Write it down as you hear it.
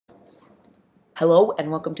Hello and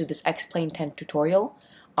welcome to this Explain 10 tutorial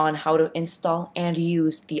on how to install and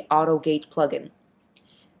use the AutoGate plugin.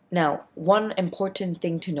 Now, one important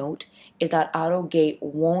thing to note is that AutoGate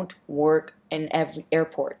won't work in every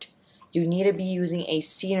airport. You need to be using a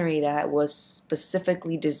scenery that was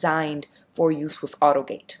specifically designed for use with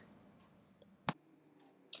AutoGate.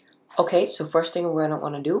 Okay, so first thing we're going to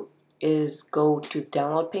want to do is go to the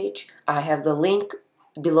download page. I have the link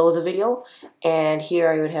below the video, and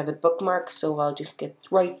here I would have it bookmarked, so I'll just get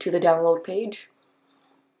right to the download page.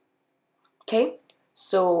 Okay,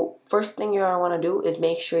 so first thing you're going to want to do is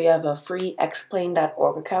make sure you have a free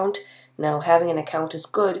explain.org account. Now, having an account is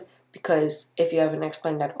good because if you have an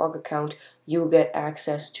explain.org account, you get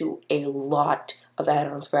access to a lot of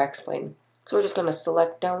add-ons for Explain. So we're just going to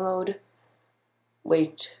select download,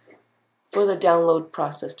 wait for the download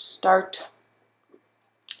process to start.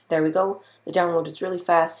 There we go. The download is really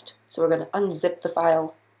fast, so we're going to unzip the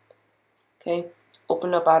file. Okay,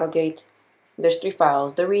 open up AutoGate. There's three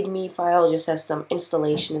files. The README file just has some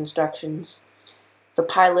installation instructions. The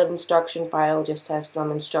pilot instruction file just has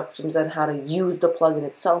some instructions on how to use the plugin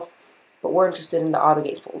itself, but we're interested in the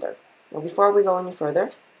AutoGate folder. Now, before we go any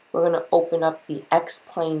further, we're going to open up the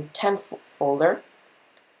Explain 10 folder.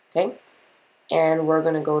 Okay, and we're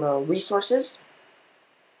going to go to Resources.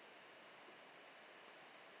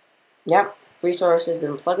 Yep, Resources,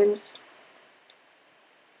 then Plugins.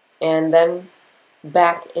 And then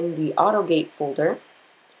back in the AutoGate folder,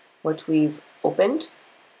 which we've opened,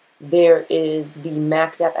 there is the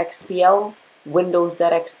Mac.xpl,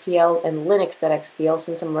 Windows.xpl, and Linux.xpl.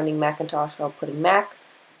 Since I'm running Macintosh, I'll put in Mac.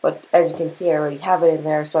 But as you can see, I already have it in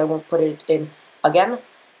there, so I won't put it in again.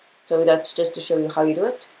 So that's just to show you how you do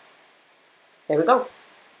it. There we go.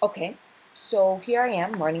 Okay, so here I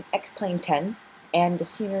am running Explain 10, and the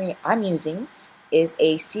scenery I'm using is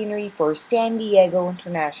a scenery for San Diego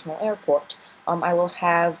International Airport. I will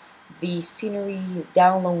have the scenery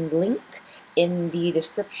download link in the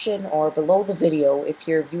description or below the video if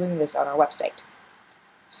you're viewing this on our website.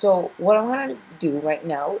 So what I'm going to do right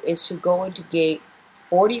now is to go into gate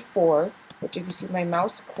 44, which if you see my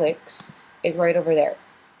mouse clicks, is right over there.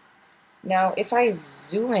 Now if I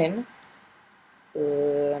zoom in,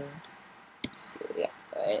 so yeah,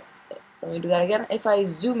 right. Let me do that again. If I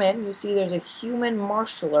zoom in, you see there's a human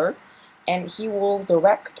marshaller, and he will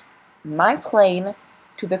direct my plane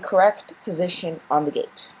to the correct position on the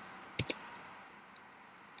gate.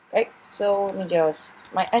 Okay, so let me just,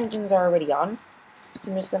 my engines are already on,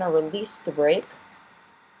 so I'm just going to release the brake,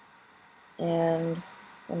 and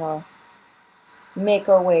I'm going to make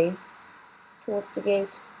our way towards the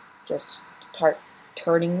gate. Just start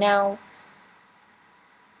turning now.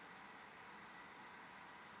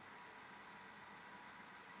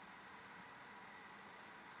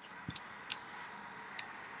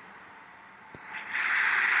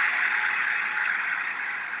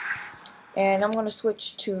 And I'm going to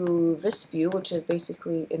switch to this view, which is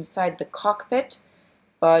basically inside the cockpit,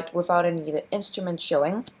 but without any of the instruments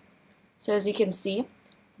showing. So as you can see,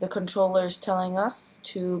 the controller is telling us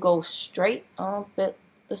to go straight a bit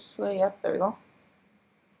this way. Yep, there we go.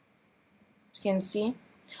 As you can see,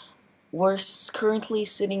 we're currently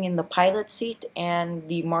sitting in the pilot seat, and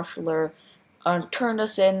the marshaller turned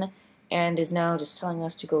us in and is now just telling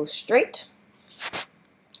us to go straight.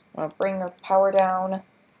 I'm going to bring our power down,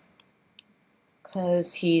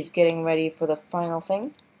 because he's getting ready for the final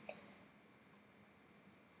thing.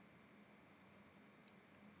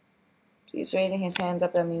 So he's raising his hands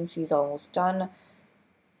up, that means he's almost done.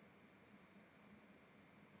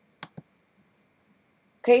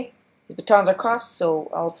 Okay, his batons are crossed,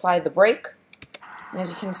 so I'll apply the brake. And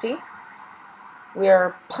as you can see, we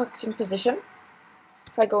are parked in position.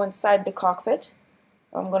 If I go inside the cockpit,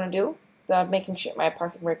 what I'm going to do, making sure my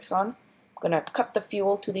parking brake's on, I'm going to cut the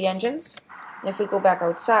fuel to the engines. And if we go back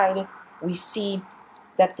outside, we see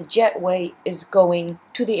that the jetway is going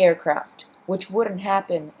to the aircraft, which wouldn't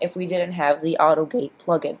happen if we didn't have the AutoGate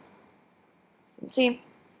plugin. You can see,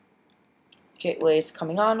 jetway is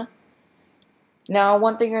coming on. Now,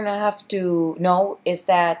 one thing you're going to have to know is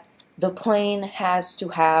that the plane has to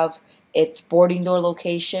have its boarding door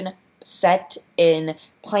location set in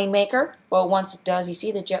PlaneMaker, but once it does, you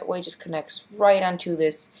see the jetway just connects right onto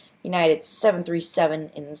this United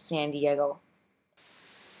 737 in San Diego.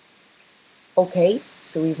 Okay,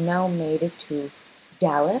 so we've now made it to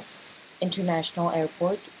Dallas International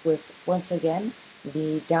Airport with, once again,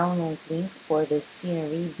 the download link for this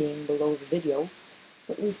scenery being below the video.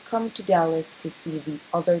 But we've come to Dallas to see the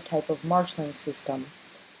other type of marshalling system.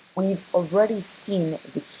 We've already seen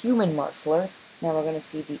the human marshaller, now we're going to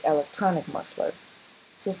see the electronic marshaller.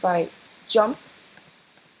 So if I jump,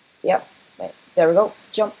 yep, Right, there we go.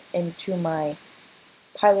 Jump into my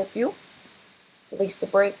pilot view. Release the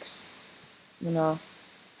brakes. I'm gonna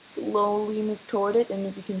slowly move toward it, and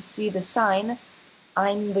if you can see the sign,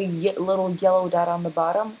 I'm the little yellow dot on the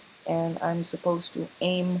bottom, and I'm supposed to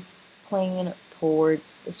aim plane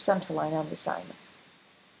towards the center line on the sign.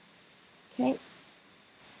 Okay.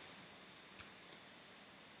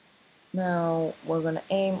 Now we're going to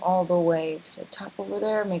aim all the way to the top over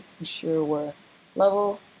there, making sure we're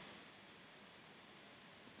level.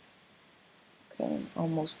 Okay,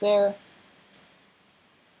 almost there.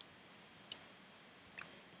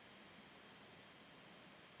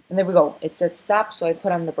 And there we go. It said stop, so I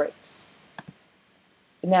put on the brakes.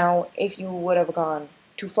 Now, if you would have gone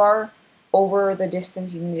too far over the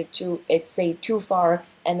distance you needed to, it'd say too far,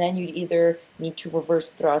 and then you'd either need to reverse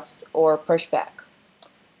thrust or push back.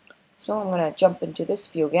 So I'm going to jump into this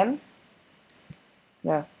view again. I'm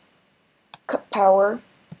going to cut power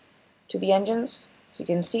to the engines. So you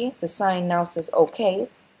can see the sign now says OK,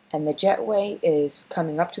 and the jetway is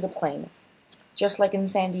coming up to the plane. Just like in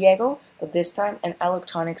San Diego, but this time an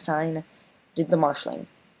electronic sign did the marshalling.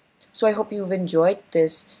 So I hope you've enjoyed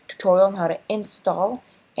this tutorial on how to install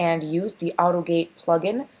and use the AutoGate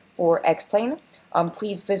plugin for X-Plane.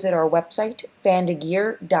 Please visit our website,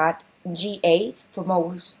 fandagear.ga for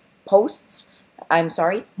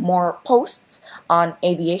more posts on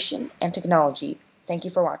aviation and technology. Thank you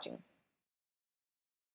for watching.